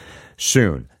sometime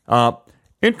soon.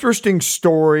 Interesting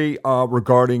story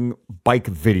regarding bike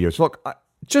videos. Look,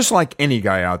 just like any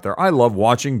guy out there, I love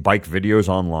watching bike videos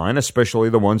online, especially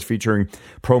the ones featuring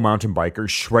pro mountain bikers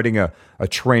shredding a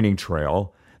training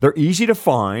trail. They're easy to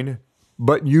find,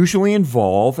 but usually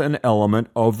involve an element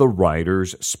of the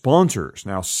rider's sponsors.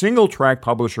 Now, single-track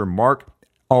publisher Mark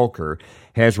Alker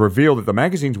has revealed that the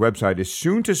magazine's website is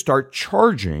soon to start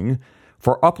charging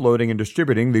for uploading and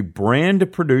distributing the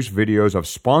brand-produced videos of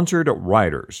sponsored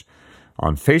riders.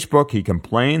 On Facebook, he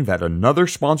complained that another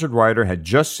sponsored rider had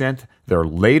just sent their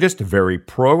latest, very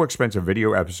pro-expensive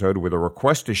video episode with a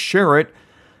request to share it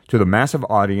to the massive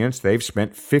audience they've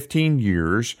spent 15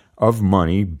 years of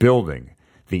money building.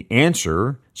 The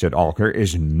answer, said Alker,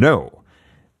 is no.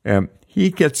 He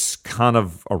gets kind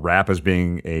of a rap as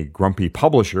being a grumpy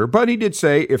publisher, but he did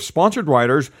say if sponsored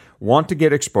riders want to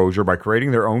get exposure by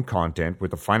creating their own content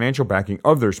with the financial backing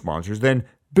of their sponsors, then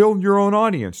build your own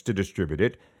audience to distribute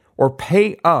it, or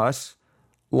pay us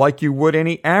like you would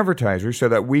any advertiser so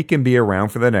that we can be around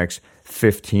for the next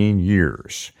 15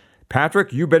 years.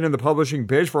 Patrick, you've been in the publishing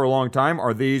biz for a long time.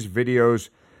 Are these videos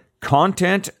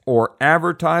content or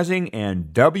advertising? And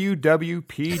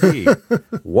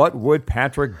WWPD, what would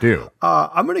Patrick do?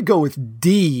 I'm going to go with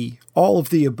D, all of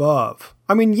the above.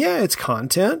 I mean, yeah, it's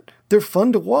content. They're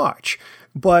fun to watch,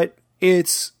 but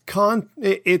it's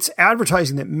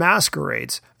advertising that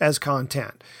masquerades as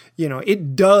content.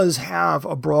 It does have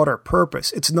a broader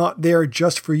purpose. It's not there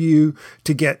just for you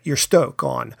to get your stoke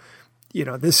on.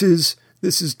 This is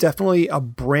definitely a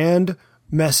brand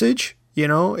message.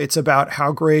 It's about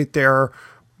how great their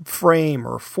frame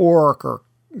or fork or,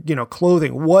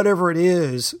 clothing, whatever it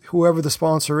is, whoever the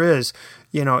sponsor is,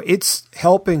 it's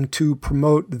helping to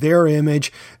promote their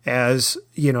image as,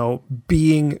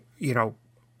 being,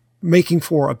 making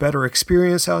for a better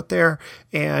experience out there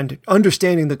and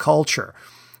understanding the culture.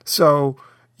 So,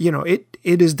 it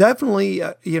is definitely,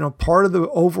 part of the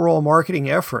overall marketing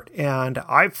effort. And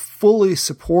I fully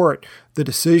support the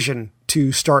decision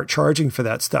to start charging for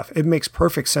that stuff. It makes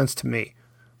perfect sense to me.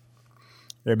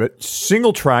 Yeah, but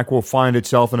single track will find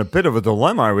itself in a bit of a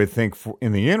dilemma, I would think,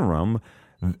 in the interim.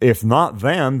 If not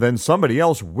them, then somebody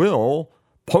else will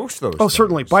post those. Oh, things.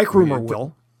 Certainly. Bike Rumor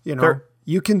will.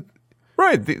 You can.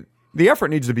 Right. The effort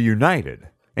needs to be united.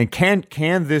 And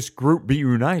can this group be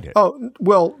united? Oh,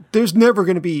 well, there's never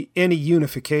going to be any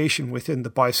unification within the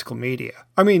bicycle media.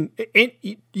 I mean,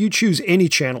 you choose any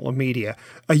channel of media,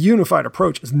 a unified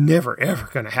approach is never, ever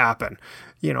going to happen.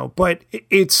 But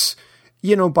it's,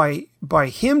 by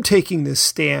him taking this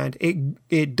stand,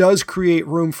 it does create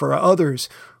room for others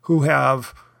who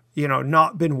have,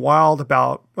 not been wild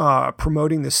about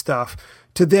promoting this stuff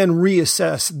to then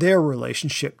reassess their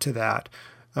relationship to that.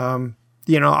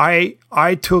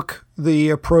 I took the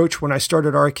approach when I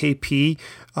started RKP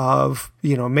of,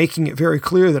 making it very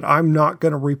clear that I'm not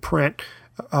going to reprint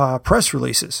press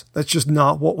releases. That's just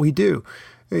not what we do.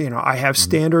 I have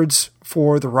standards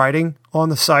for the writing on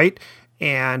the site,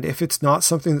 and if it's not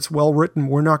something that's well written,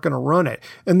 we're not going to run it.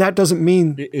 And that doesn't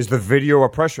mean is the video a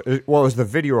press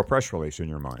release in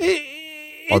your mind?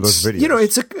 It's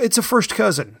it's a first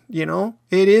cousin.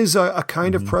 It is a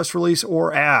kind of press release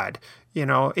or ad.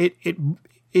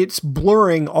 It's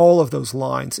blurring all of those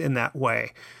lines in that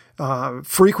way.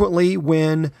 Frequently,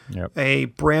 when a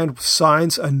brand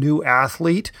signs a new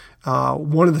athlete,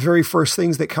 one of the very first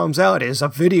things that comes out is a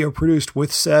video produced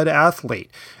with said athlete.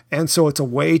 And so it's a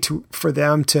way for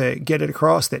them to get it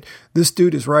across that this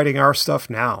dude is writing our stuff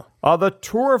now. The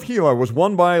Tour of Gila was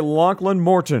won by Lachlan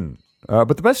Morton.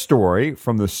 But the best story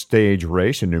from the stage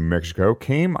race in New Mexico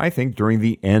came, I think, during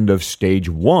the end of stage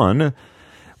 1,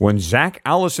 when Zach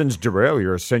Allison's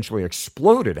derailleur essentially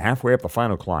exploded halfway up the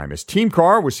final climb. His team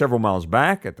car was several miles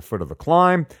back at the foot of the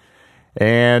climb,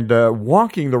 and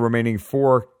walking the remaining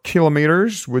 4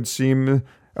 kilometers would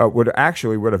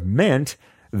have meant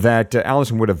that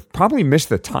Allison would have probably missed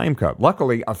the time cut.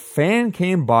 Luckily, a fan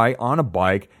came by on a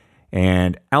bike,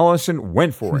 and Allison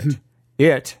went for it.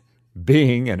 It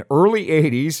being an early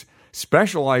 80s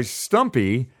Specialized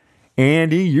Stumpy,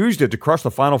 and he used it to crush the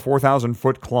final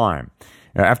 4,000-foot climb.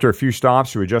 After a few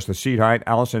stops to adjust the seat height,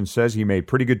 Allison says he made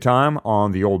pretty good time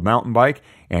on the old mountain bike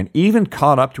and even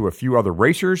caught up to a few other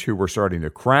racers who were starting to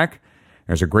crack.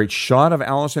 There's a great shot of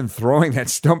Allison throwing that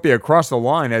Stumpy across the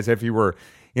line as if he were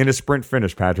in a sprint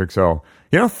finish, Patrick. So,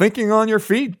 thinking on your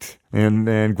feet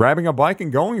and grabbing a bike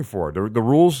and going for it. The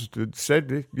rules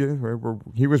said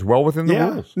he was well within the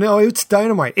rules. No, it's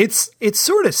dynamite. It's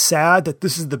sort of sad that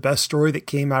this is the best story that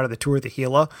came out of the Tour of the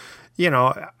Gila.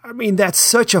 That's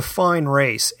such a fine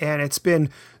race, and it's been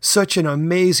such an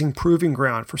amazing proving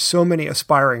ground for so many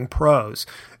aspiring pros.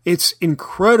 It's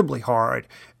incredibly hard.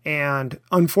 And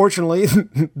unfortunately,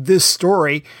 this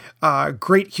story,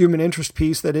 great human interest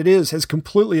piece that it is, has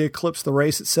completely eclipsed the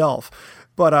race itself.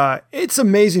 But it's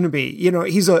amazing to me.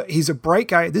 He's a bright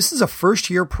guy. This is a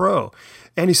first-year pro.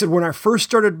 And he said, when I first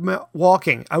started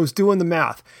walking, I was doing the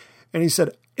math. And he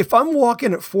said, if I'm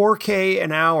walking at 4K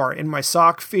an hour in my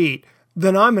sock feet,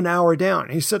 then I'm an hour down.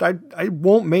 And he said, I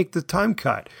won't make the time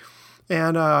cut.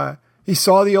 And he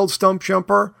saw the old stump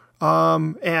jumper.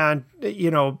 And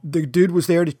the dude was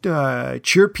there to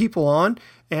cheer people on.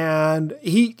 And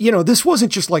he, this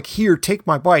wasn't just like, here, take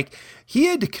my bike. He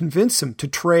had to convince him to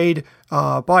trade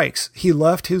bikes. He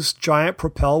left his giant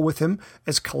Propel with him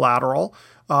as collateral.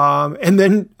 And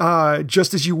then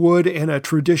just as you would in a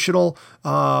traditional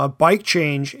bike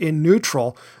change in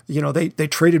neutral, they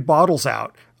traded bottles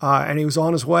out and he was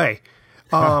on his way.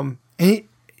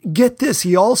 Get this,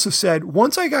 he also said,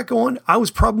 once I got going, I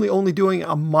was probably only doing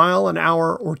a mile an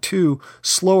hour or 2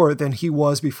 slower than he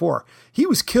was before. He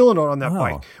was killing it on that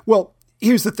bike. Well,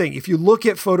 here's the thing. If you look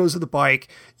at photos of the bike,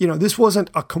 this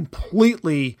wasn't a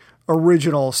completely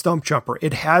original stump jumper.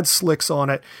 It had slicks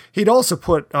on it. He'd also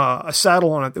put a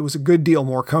saddle on it that was a good deal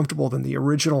more comfortable than the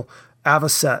original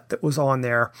Avocet that was on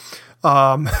there.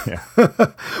 But,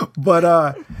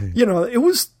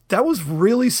 that was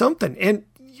really something. And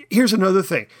here's another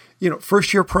thing,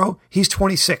 first year pro, he's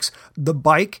 26. The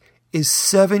bike is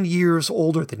 7 years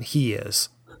older than he is.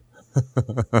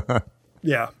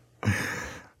 Yeah.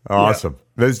 Awesome.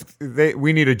 Yeah.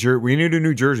 We need a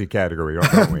New Jersey category,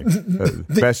 don't we?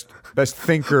 Best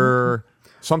thinker,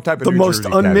 some type of the New most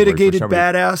Jersey unmitigated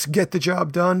badass, get the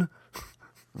job done.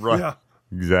 Right. Yeah.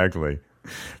 Exactly.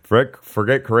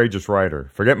 Forget courageous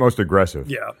rider. Forget most aggressive.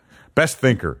 Yeah. Best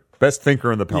thinker. Best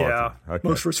thinker in the peloton. Yeah, okay.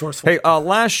 most resourceful. Hey,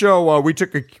 last show we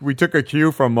took a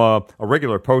cue from a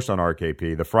regular post on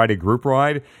RKP, the Friday group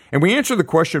ride, and we answered the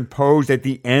question posed at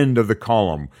the end of the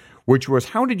column, which was,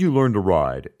 how did you learn to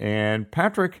ride? And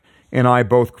Patrick and I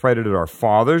both credited our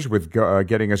fathers with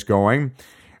getting us going.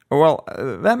 Well,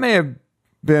 that may have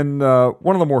been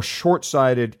one of the more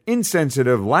short-sighted,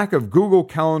 insensitive, lack of Google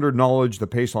Calendar knowledge the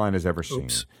Paceline has ever seen.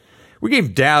 Oops. We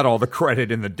gave Dad all the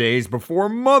credit in the days before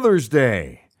Mother's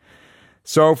Day.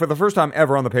 So for the first time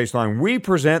ever on the Paceline, we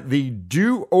present the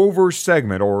do-over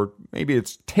segment, or maybe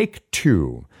it's take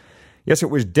 2. Yes,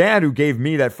 it was Dad who gave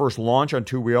me that first launch on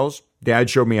 2 wheels. Dad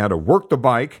showed me how to work the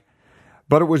bike,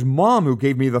 but it was Mom who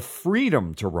gave me the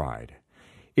freedom to ride.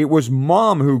 It was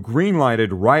Mom who greenlighted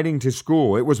riding to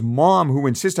school. It was Mom who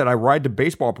insisted I ride to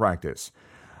baseball practice.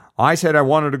 I said I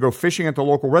wanted to go fishing at the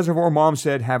local reservoir. Mom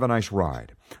said, have a nice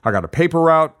ride. I got a paper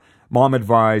route. Mom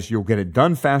advised, you'll get it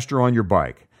done faster on your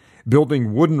bike.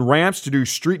 Building wooden ramps to do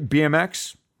street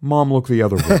BMX. Mom looked the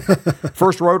other way.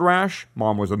 First road rash,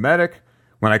 Mom was a medic.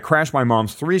 When I crashed my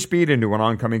mom's 3-speed into an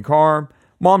oncoming car,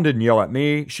 Mom didn't yell at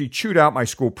me. She chewed out my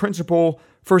school principal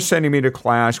for sending me to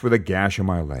class with a gash in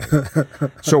my leg.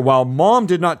 So while Mom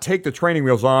did not take the training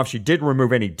wheels off, she did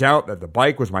remove any doubt that the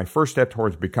bike was my first step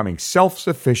towards becoming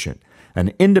self-sufficient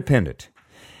and independent.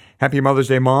 Happy Mother's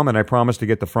Day, Mom, and I promise to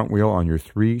get the front wheel on your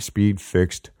 3-speed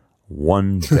fixed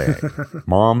one day.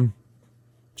 Mom,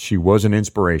 she was an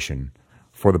inspiration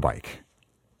for the bike.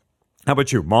 How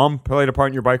about you? Mom played a part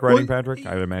in your bike riding, Patrick?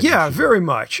 I'd imagine. Yeah, very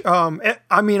much.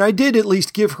 I mean, I did at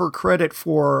least give her credit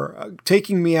for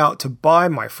taking me out to buy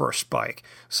my first bike.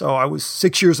 So I was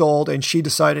 6 years old, and she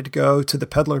decided to go to the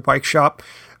Peddler Bike Shop,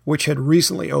 which had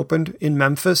recently opened in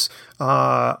Memphis,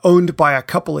 owned by a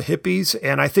couple of hippies.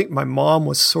 And I think my mom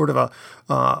was sort of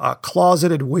a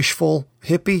closeted, wishful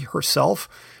hippie herself.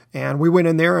 And we went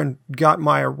in there and got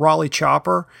my Raleigh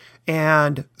chopper.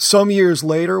 And some years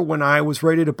later, when I was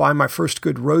ready to buy my first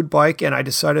good road bike and I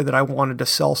decided that I wanted to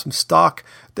sell some stock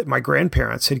that my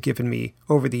grandparents had given me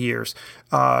over the years,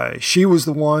 she was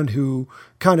the one who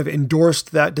kind of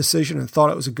endorsed that decision and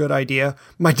thought it was a good idea.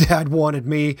 My dad wanted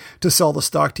me to sell the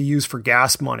stock to use for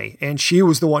gas money. And she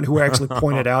was the one who actually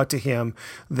pointed out to him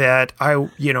that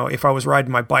if I was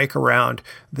riding my bike around,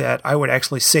 that I would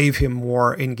actually save him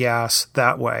more in gas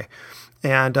that way.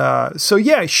 And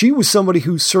she was somebody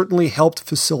who certainly helped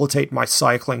facilitate my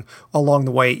cycling along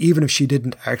the way, even if she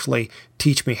didn't actually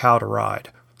teach me how to ride.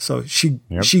 So she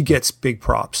gets big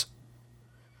props.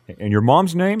 And your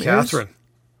mom's name Catherine. is?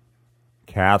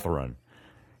 Catherine.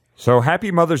 So happy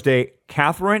Mother's Day,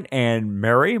 Catherine and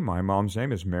Mary. My mom's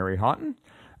name is Mary Houghton.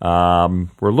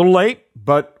 We're a little late,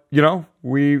 but,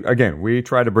 we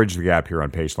try to bridge the gap here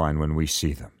on Paceline when we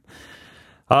see them.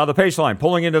 The Paceline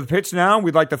pulling into the pits now.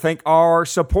 We'd like to thank our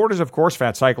supporters, of course,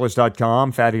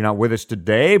 fatcyclist.com. Fatty not with us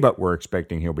today, but we're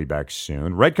expecting he'll be back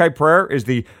soon. Red Kite Prayer is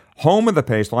the home of the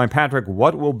Paceline. Patrick,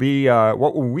 what will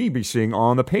we be seeing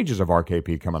on the pages of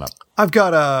RKP coming up? I've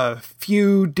got a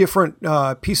few different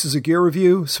pieces of gear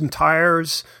review, some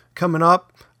tires coming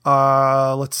up.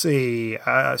 Let's see,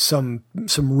 some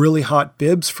really hot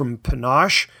bibs from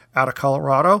Panache out of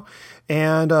Colorado,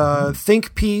 and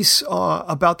think piece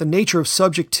about the nature of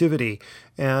subjectivity,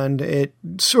 and it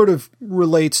sort of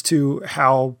relates to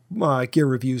how gear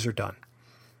reviews are done.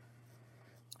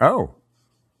 Oh,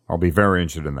 I'll be very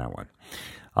interested in that one.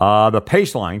 The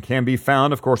Paceline can be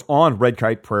found, of course, on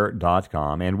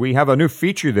redkiteprayer.com, and we have a new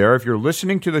feature there. If you're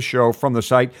listening to the show from the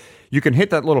site, you can hit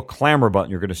that little clamor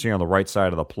button you're going to see on the right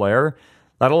side of the player.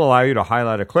 That'll allow you to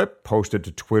highlight a clip, post it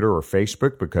to Twitter or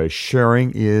Facebook, because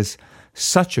sharing is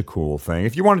such a cool thing.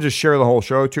 If you want to just share the whole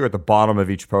show, too, at the bottom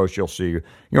of each post, you'll see a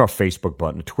Facebook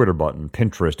button, a Twitter button,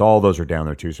 Pinterest, all those are down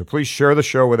there, too. So please share the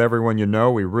show with everyone you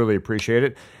know. We really appreciate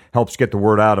it. Helps get the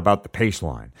word out about the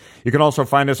Paceline. You can also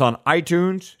find us on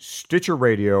iTunes, Stitcher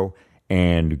Radio,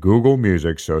 and Google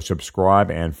Music. So subscribe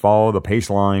and follow the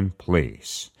Paceline,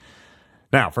 please.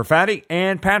 Now, for Fatty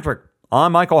and Patrick,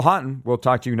 I'm Michael Houghton. We'll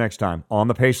talk to you next time on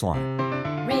the Paceline.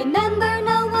 Remember,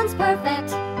 no one's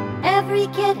perfect. Every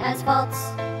kid has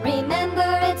faults.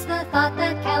 Remember, it's the thought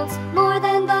that